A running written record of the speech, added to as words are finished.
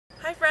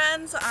Hi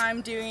friends,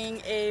 I'm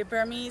doing a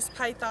Burmese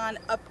Python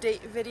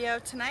update video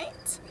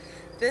tonight.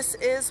 This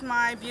is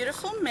my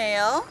beautiful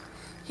male.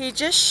 He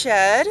just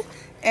shed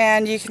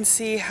and you can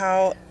see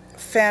how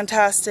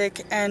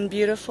fantastic and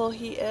beautiful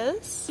he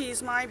is.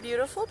 He's my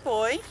beautiful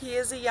boy. He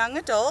is a young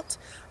adult,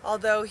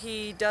 although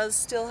he does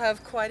still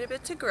have quite a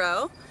bit to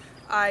grow.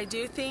 I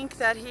do think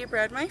that he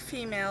bred my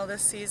female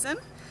this season,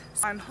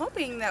 so I'm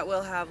hoping that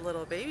we'll have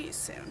little babies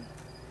soon.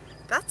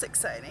 That's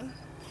exciting.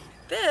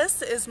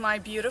 This is my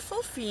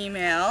beautiful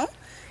female.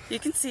 You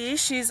can see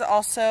she's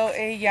also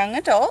a young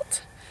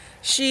adult.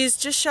 She's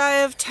just shy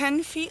of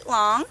 10 feet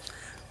long,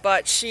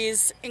 but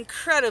she's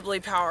incredibly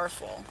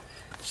powerful.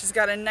 She's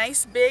got a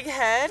nice big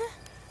head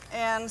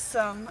and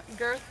some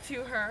girth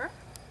to her.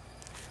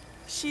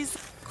 She's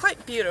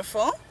quite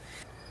beautiful.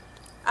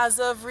 As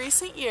of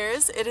recent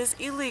years, it is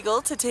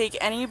illegal to take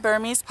any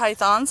Burmese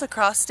pythons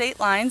across state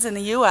lines in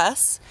the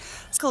U.S.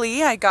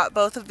 Luckily, I got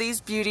both of these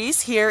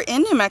beauties here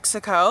in New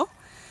Mexico,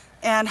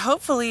 and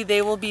hopefully they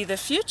will be the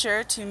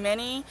future to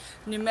many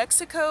New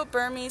Mexico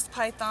Burmese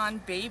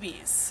python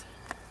babies.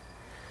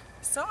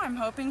 So I'm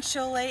hoping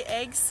she'll lay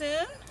eggs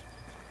soon,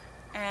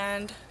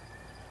 and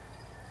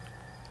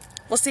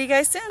we'll see you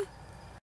guys soon.